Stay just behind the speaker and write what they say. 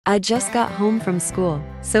I just got home from school.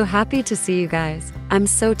 So happy to see you guys. I'm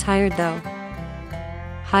so tired though.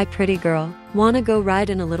 Hi pretty girl. Wanna go ride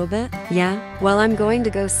in a little bit? Yeah? Well, I'm going to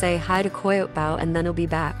go say hi to Coyote Bao and then I'll be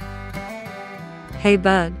back. Hey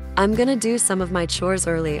bud, I'm gonna do some of my chores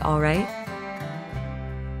early, alright?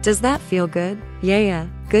 Does that feel good? Yeah,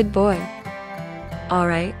 good boy.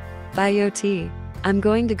 Alright, bye Yoti. I'm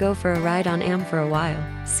going to go for a ride on Am for a while.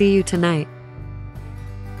 See you tonight.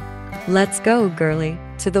 Let's go, girly.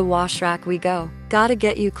 To the wash rack we go. Gotta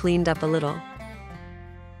get you cleaned up a little.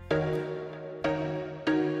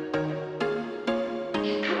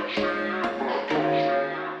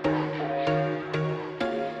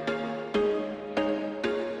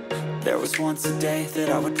 There was once a day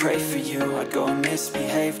that I would pray for you. I'd go and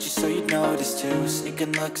misbehave just so you'd notice too.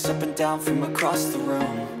 Sneaking looks up and down from across the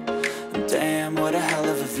room. And damn, what a hell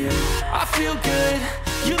of a view. I feel good,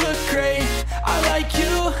 you look great, I like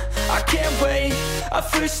you, I can't wait. A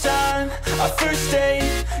first time, a first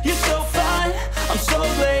date. You're so fine, I'm so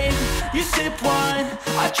late. You sip wine,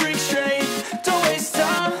 I drink straight. Don't waste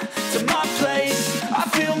time to my place. I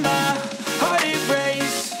feel my heart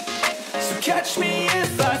erase. So catch me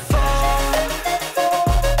if I fall.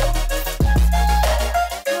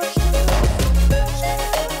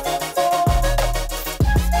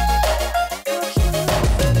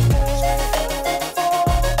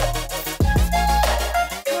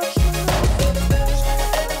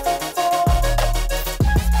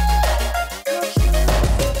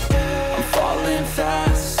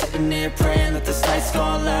 Praying that this night's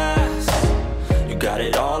gonna last. You got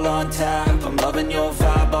it all on tap, I'm loving your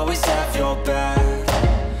vibe, always have your back.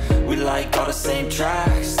 We like all the same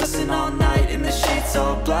tracks, listen all night in the sheets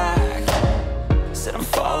all black. Said I'm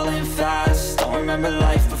falling fast, don't remember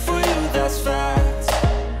life before you, that's fact.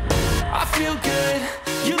 I feel good,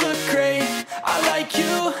 you look great, I like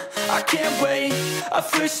you, I can't wait. A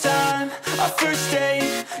first time, a first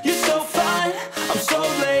date. You're so fine, I'm so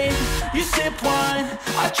late. You sip wine,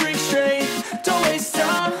 I drink straight. Don't waste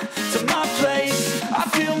time to my place. I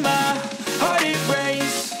feel my heart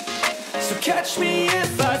erase. So catch me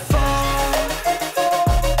if I fall.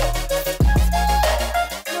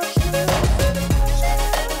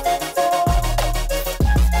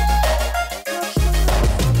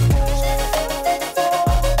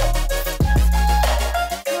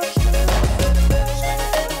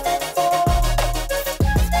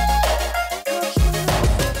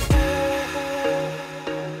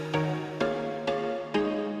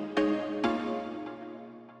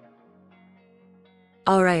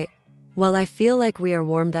 Alright, well I feel like we are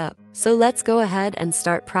warmed up, so let's go ahead and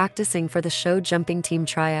start practicing for the show jumping team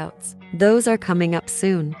tryouts. Those are coming up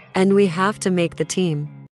soon, and we have to make the team.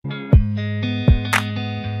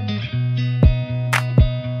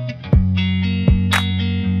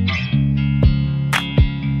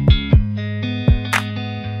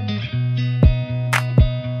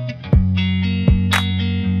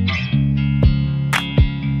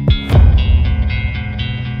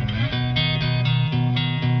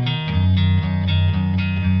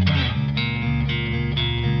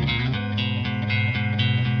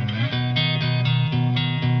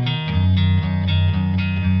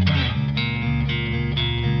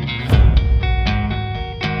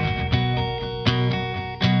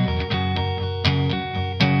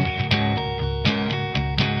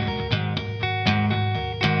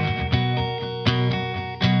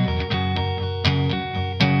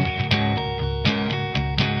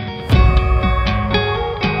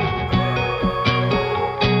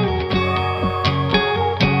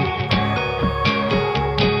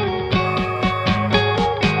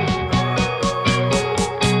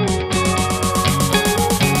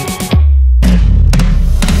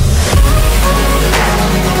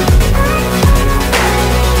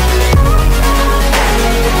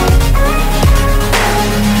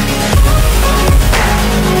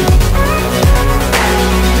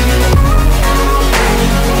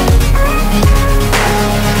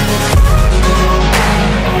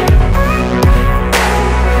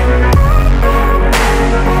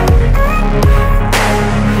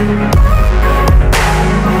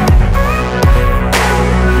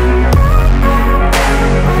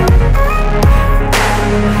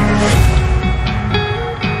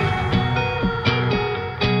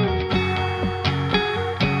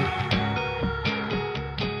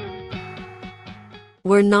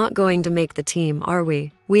 We're not going to make the team, are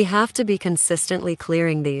we? We have to be consistently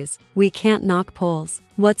clearing these. We can't knock poles.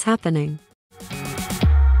 What's happening?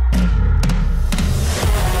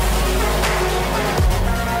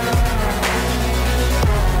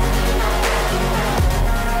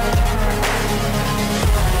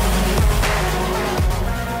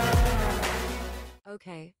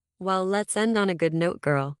 Okay, well, let's end on a good note,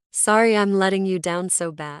 girl. Sorry I'm letting you down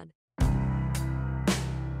so bad.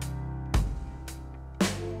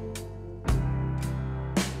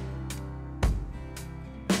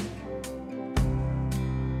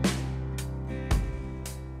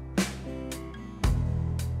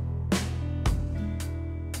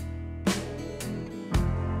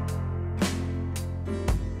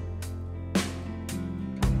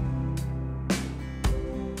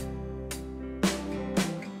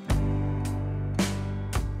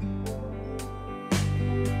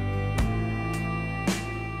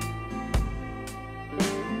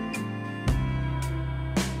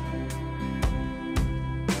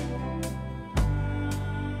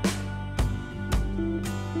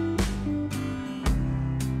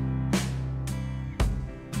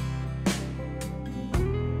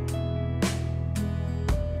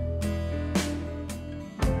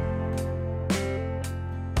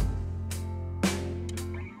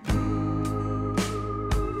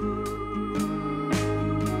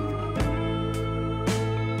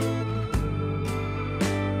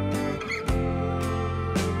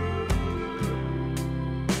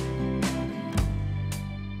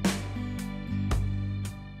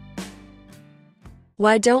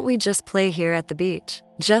 Why don't we just play here at the beach?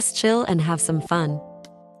 Just chill and have some fun.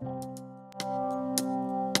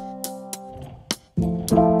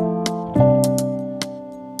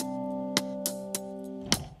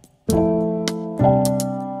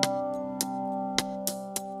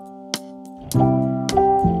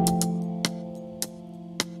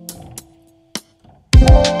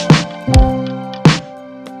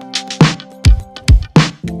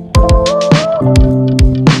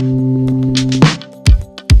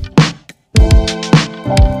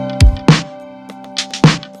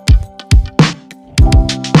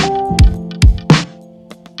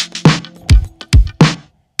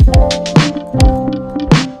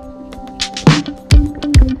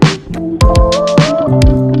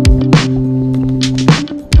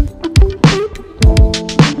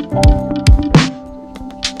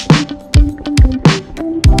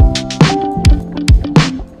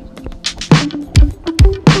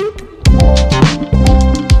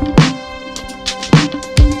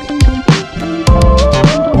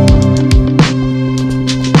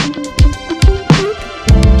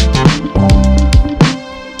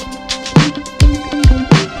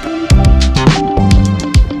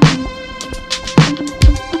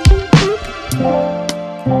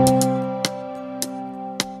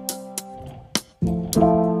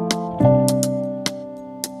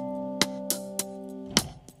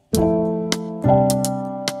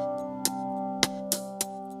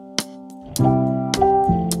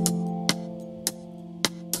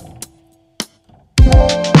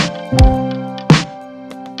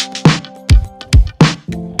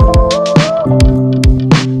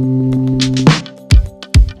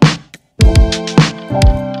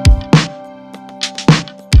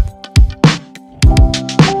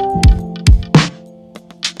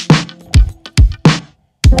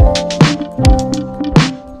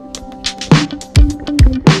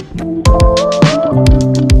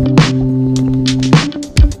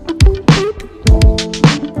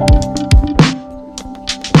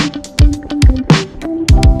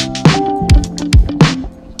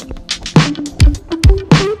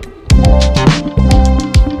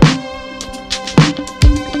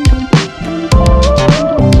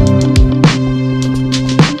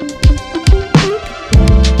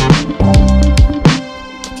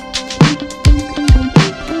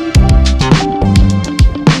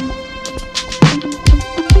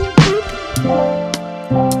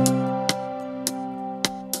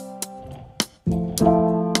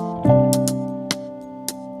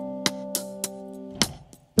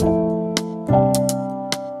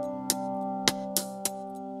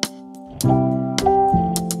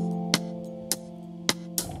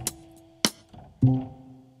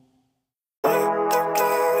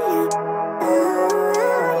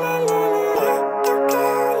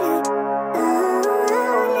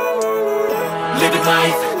 Living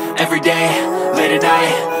life, everyday, late at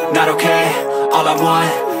night, not okay. All I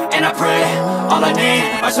want, and I pray, all I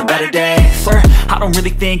need are some better days. I don't really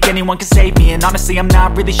think anyone can save me, and honestly I'm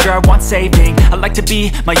not really sure I want saving. I like to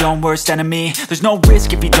be my own worst enemy. There's no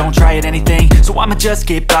risk if you don't try at anything, so I'ma just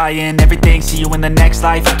keep buying everything. See you in the next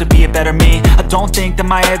life, have to be a better me. I don't think that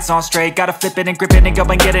my head's on straight, gotta flip it and grip it and go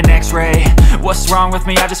and get an x-ray. What's wrong with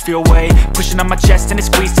me? I just feel weight pushing on my chest and it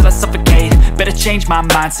squeezes till I suffocate. Better change my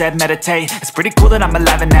mindset, meditate. It's pretty cool that I'm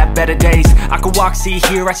alive and have better days. I could walk, see,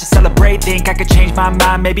 hear, I should celebrate. Think I could change my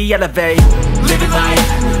mind, maybe elevate. Living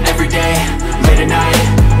life, everyday, late at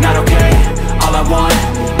night, not okay. All I want,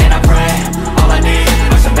 and I pray, all I need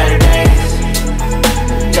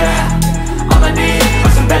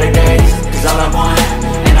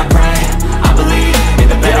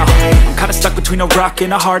rock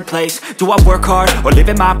in a hard place. Do I work hard or live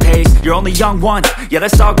at my pace? You're only young once, yeah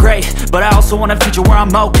that's all great, but I also want a future where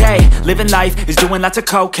I'm okay. Living life is doing lots of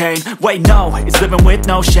cocaine. Wait no, it's living with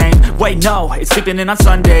no shame. Wait no, it's sleeping in on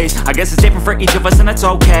Sundays. I guess it's different for each of us and that's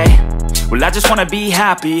okay. Well I just wanna be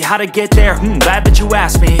happy, how to get there? Glad that you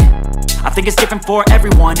asked me. I think it's different for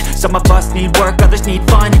everyone. Some of us need work, others need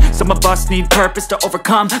fun. Some of us need purpose to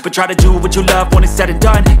overcome. But try to do what you love when it's said and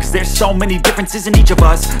done, cause there's so many differences in each of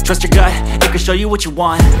us. Trust your gut, it can show you what you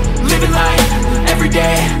want. Living life,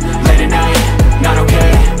 everyday, late at night, not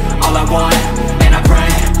okay. All I want, and I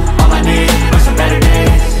pray, all I need are some better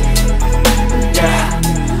days. Yeah,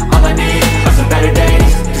 all I need are some better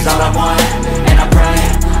days. Cause all I want, and I pray,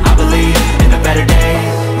 I believe in the better days.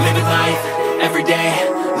 Living life, everyday,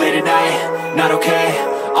 late at night, not okay.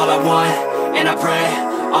 All I want, and I pray,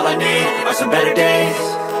 all I need are some better days.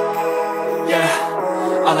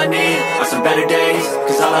 Yeah, all I need are some better days.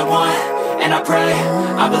 Cause all I want, and I pray,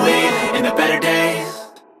 I believe in the better days.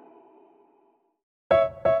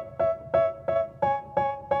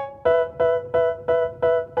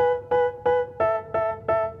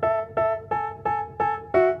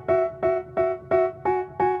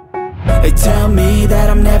 They tell me that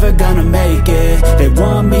I'm never gonna make it. They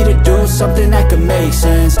want me to do something that could make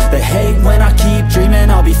sense. They hate when I keep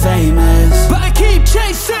dreaming I'll be famous, but I keep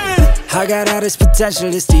chasing. I got all this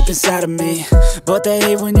potential that's deep inside of me, but they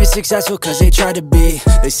hate when you're successful cause they try to be.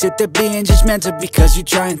 They sit there being judgmental because you're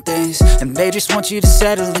trying things, and they just want you to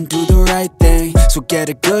settle and do the right thing. So get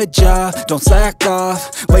a good job, don't slack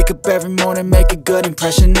off. Wake up every morning, make a good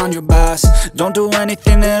impression on your boss. Don't do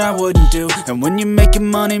anything that I wouldn't do, and when you're making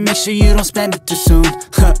money, make sure you don't spend it too soon.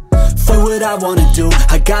 For what I wanna do,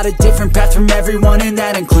 I got a different path from everyone, and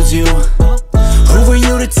that includes you. Who are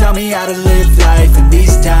you to tell me how to live life? In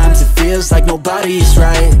these times it feels like nobody's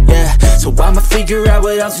right, yeah. So I'ma figure out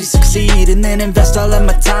what else we succeed, and then invest all of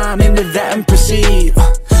my time into that and proceed.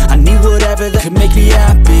 I need whatever that could make me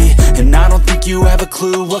happy, and I don't think you have a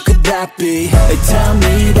clue what could that be. They tell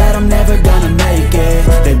me that I'm never gonna make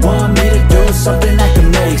it. They want me to do something that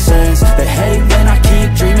could make sense. They hate when I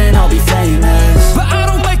keep dreaming I'll be famous, but I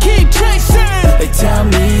don't keep chasing. They tell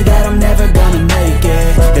me that I'm never gonna make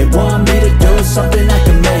it. They want me to do something that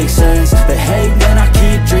can make sense. They hate when I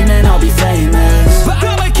keep dreaming I'll be famous, but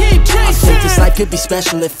I'ma keep chasing. I think this life could be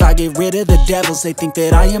special if I get rid of the devils. They think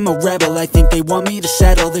that I am a rebel, I think they want me to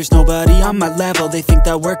settle. There's nobody on my level. They think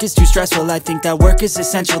that work is too stressful, I think that work is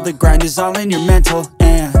essential. The grind is all in your mental,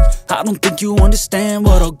 and I don't think you understand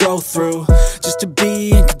what I'll go through just to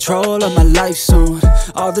be in control of my life soon.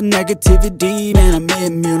 All the negativity, man, I'm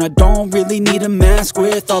immune. I don't really need a mask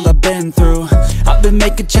with all I've been through. I've been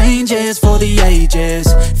making changes for the ages.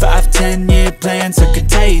 5-10 year plans are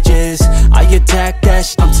contagious. I attack that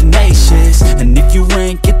shit, I'm tenacious. And if you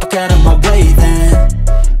ain't, get the fuck out of my way then.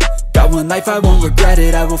 Got one life, I won't regret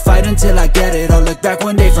it. I will fight until I get it. I'll look back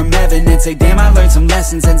one day from heaven and say damn, I learned some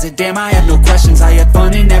lessons. And say damn, I had no questions. I had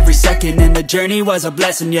fun in every second, and the journey was a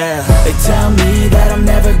blessing, yeah. They tell me that I'm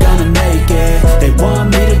never gonna make it. They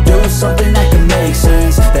want me to do something that can make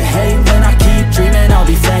sense.